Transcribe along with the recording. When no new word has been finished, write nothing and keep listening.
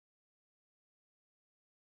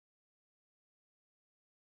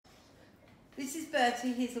This is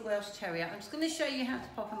Bertie, he's a Welsh Terrier. I'm just going to show you how to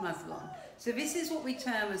pop a muzzle on. So this is what we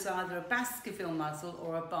term as either a Baskerville muzzle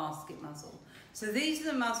or a basket muzzle. So these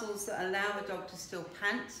are the muzzles that allow a dog to still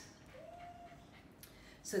pant.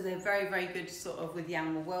 So they're very, very good sort of with the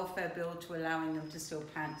animal welfare bill to allowing them to still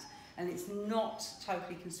pant. And it's not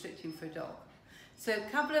totally constricting for a dog. So a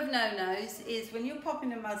couple of no-nos is when you're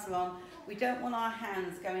popping a muzzle on, we don't want our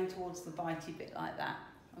hands going towards the bitey bit like that.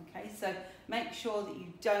 Okay, so make sure that you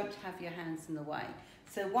don't have your hands in the way.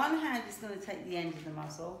 So one hand is going to take the end of the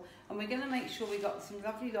muzzle, and we're going to make sure we've got some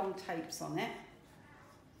lovely long tapes on it.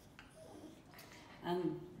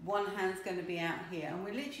 And one hand's going to be out here, and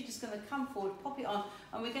we're literally just going to come forward, pop it on,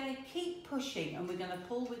 and we're going to keep pushing, and we're going to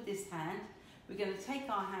pull with this hand. We're going to take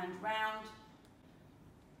our hand round,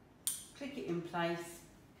 click it in place,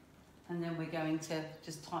 and then we're going to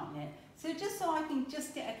just tighten it. So just so I can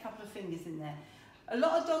just get a couple of fingers in there. A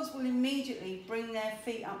lot of dogs will immediately bring their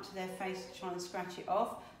feet up to their face to try and scratch it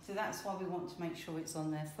off, so that's why we want to make sure it's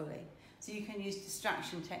on there fully. So you can use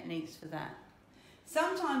distraction techniques for that.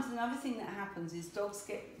 Sometimes another thing that happens is dogs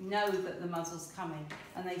know that the muzzle's coming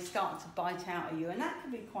and they start to bite out at you, and that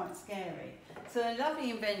can be quite scary. So a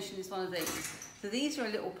lovely invention is one of these. So these are a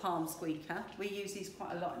little palm squeaker. We use these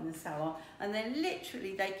quite a lot in the salon, and then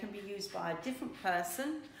literally they can be used by a different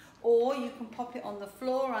person, or you can pop it on the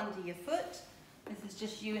floor under your foot. This is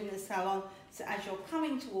just you in the salon. So as you're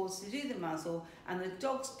coming towards to do the muzzle and the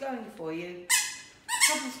dog's going for you,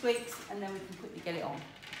 a couple of squeaks, and then we can quickly get it on.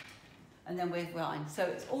 And then we're fine. So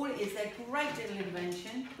it's all it is. They're a great little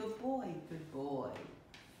invention. Good boy, good boy.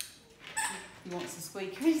 He wants a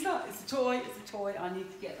squeaker. He's like, it's a toy, it's a toy. I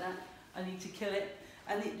need to get that. I need to kill it.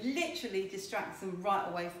 And it literally distracts them right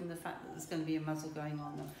away from the fact that there's going to be a muzzle going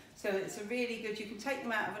on them. So it's a really good, you can take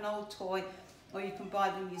them out of an old toy, or you can buy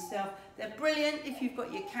them yourself. They're brilliant if you've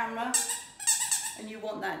got your camera and you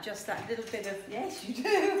want that, just that little bit of, yes you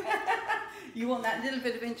do, you want that little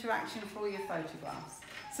bit of interaction for all your photographs.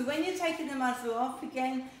 So when you're taking the muzzle off,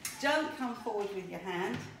 again, don't come forward with your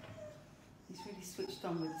hand. He's really switched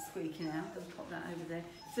on with the squeaking now. I'll pop that over there.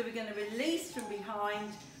 So we're going to release from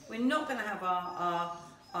behind. We're not going to have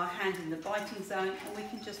our hand in the biting zone, and we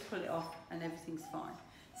can just pull it off and everything's fine.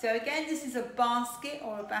 So again, this is a basket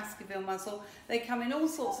or a Baskerville muzzle. They come in all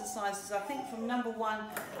sorts of sizes, I think from number 1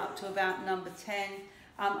 up to about number 10.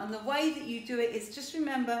 And the way that you do it is just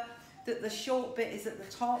remember that the short bit is at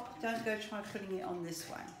the top. Don't go try putting it on this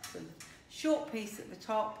way. So short piece at the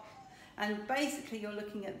top. And basically you're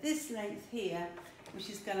looking at this length here, which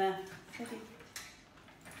is gonna, good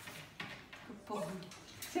boy,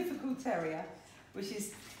 typical terrier, which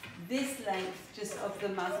is this length just of the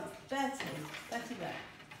muzzle. Bertie, there.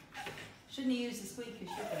 Shouldn't have used the squeaker,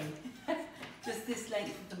 should we? Just this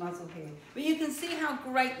length of the muzzle here. But you can see how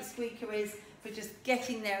great the squeaker is for just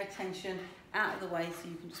getting their attention out of the way, so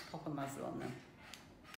you can just pop a muzzle on them.